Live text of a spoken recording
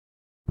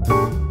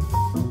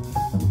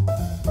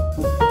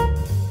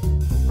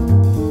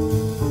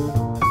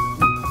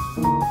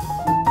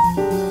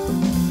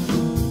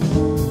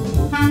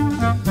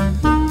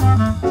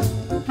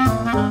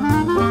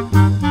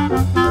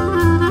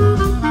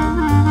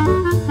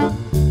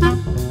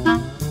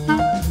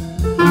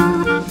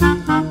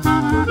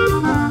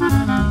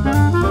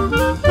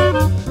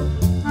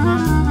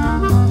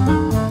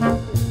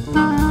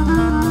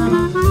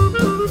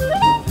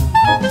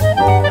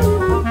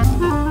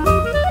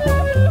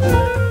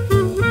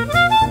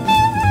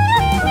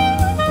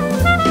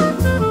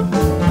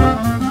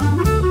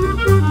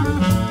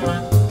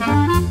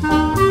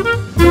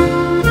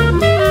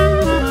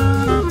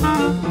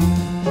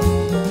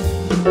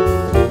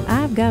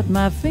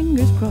My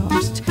fingers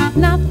crossed,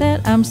 not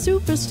that I'm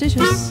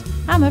superstitious,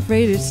 I'm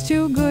afraid it's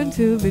too good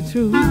to be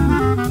true.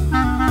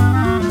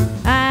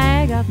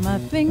 I got my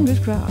fingers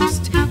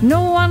crossed,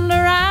 no wonder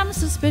I'm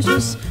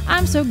suspicious,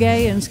 I'm so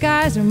gay and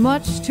skies are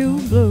much too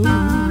blue.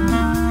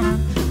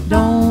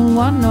 Don't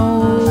want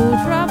no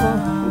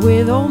trouble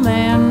with old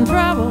man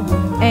trouble,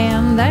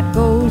 and that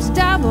goes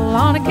double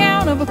on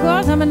account of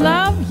course I'm in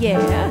love,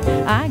 yeah.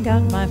 I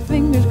got my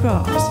fingers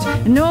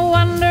crossed, no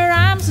wonder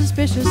I'm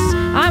suspicious,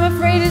 I'm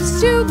afraid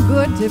it's too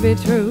good to be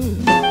true.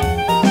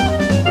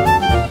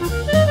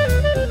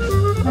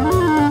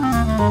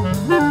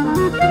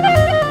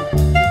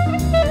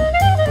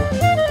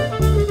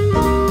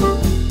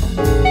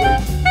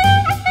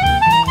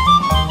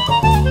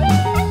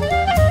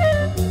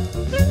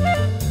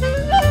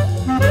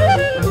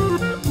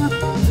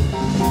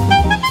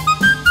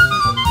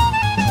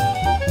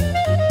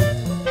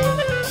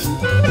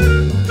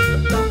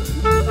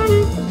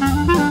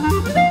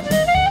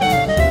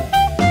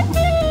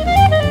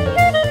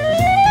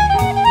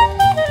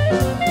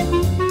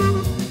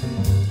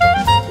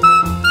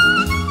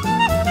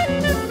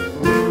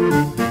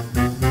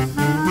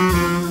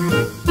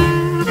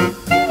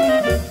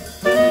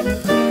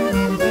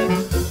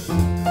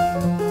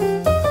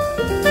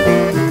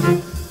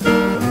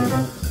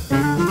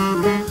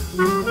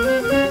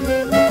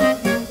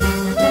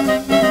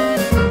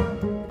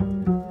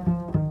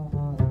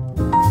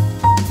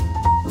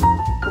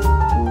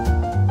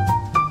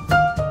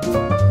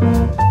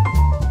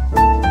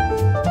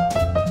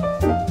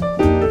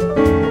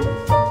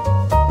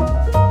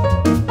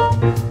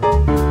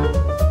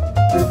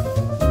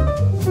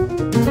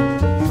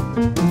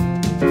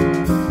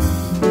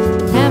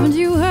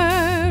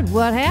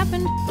 What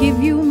happened?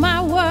 Give you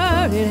my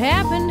word, it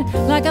happened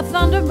like a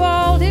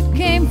thunderbolt. It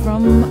came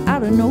from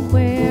out of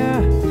nowhere.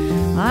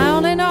 I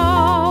only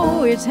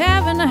know it's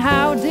heaven.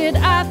 How did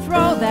I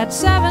throw that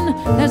 7?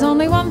 There's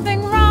only one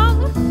thing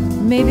wrong.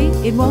 Maybe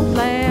it won't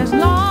last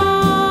long.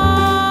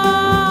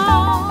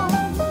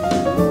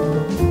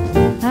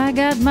 I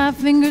got my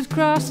fingers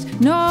crossed.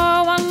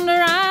 No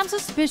wonder I'm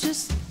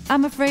suspicious.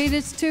 I'm afraid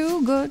it's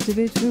too good to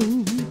be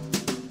true.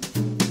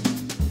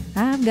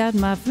 I've got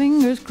my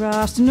fingers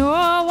crossed, no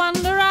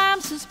wonder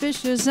I'm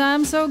suspicious.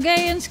 I'm so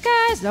gay and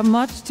skies are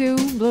much too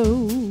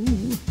blue.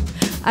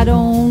 I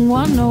don't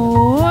want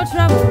no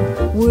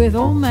trouble with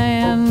old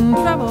man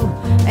trouble,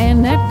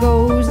 and that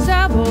goes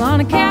double on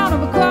account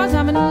of course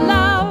I'm in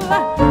love.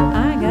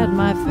 I got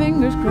my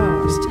fingers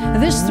crossed,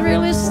 this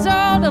thrill is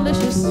so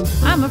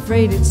delicious, I'm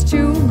afraid it's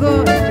too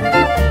good.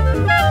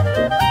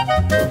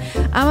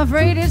 I'm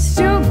afraid it's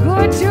too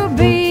good to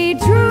be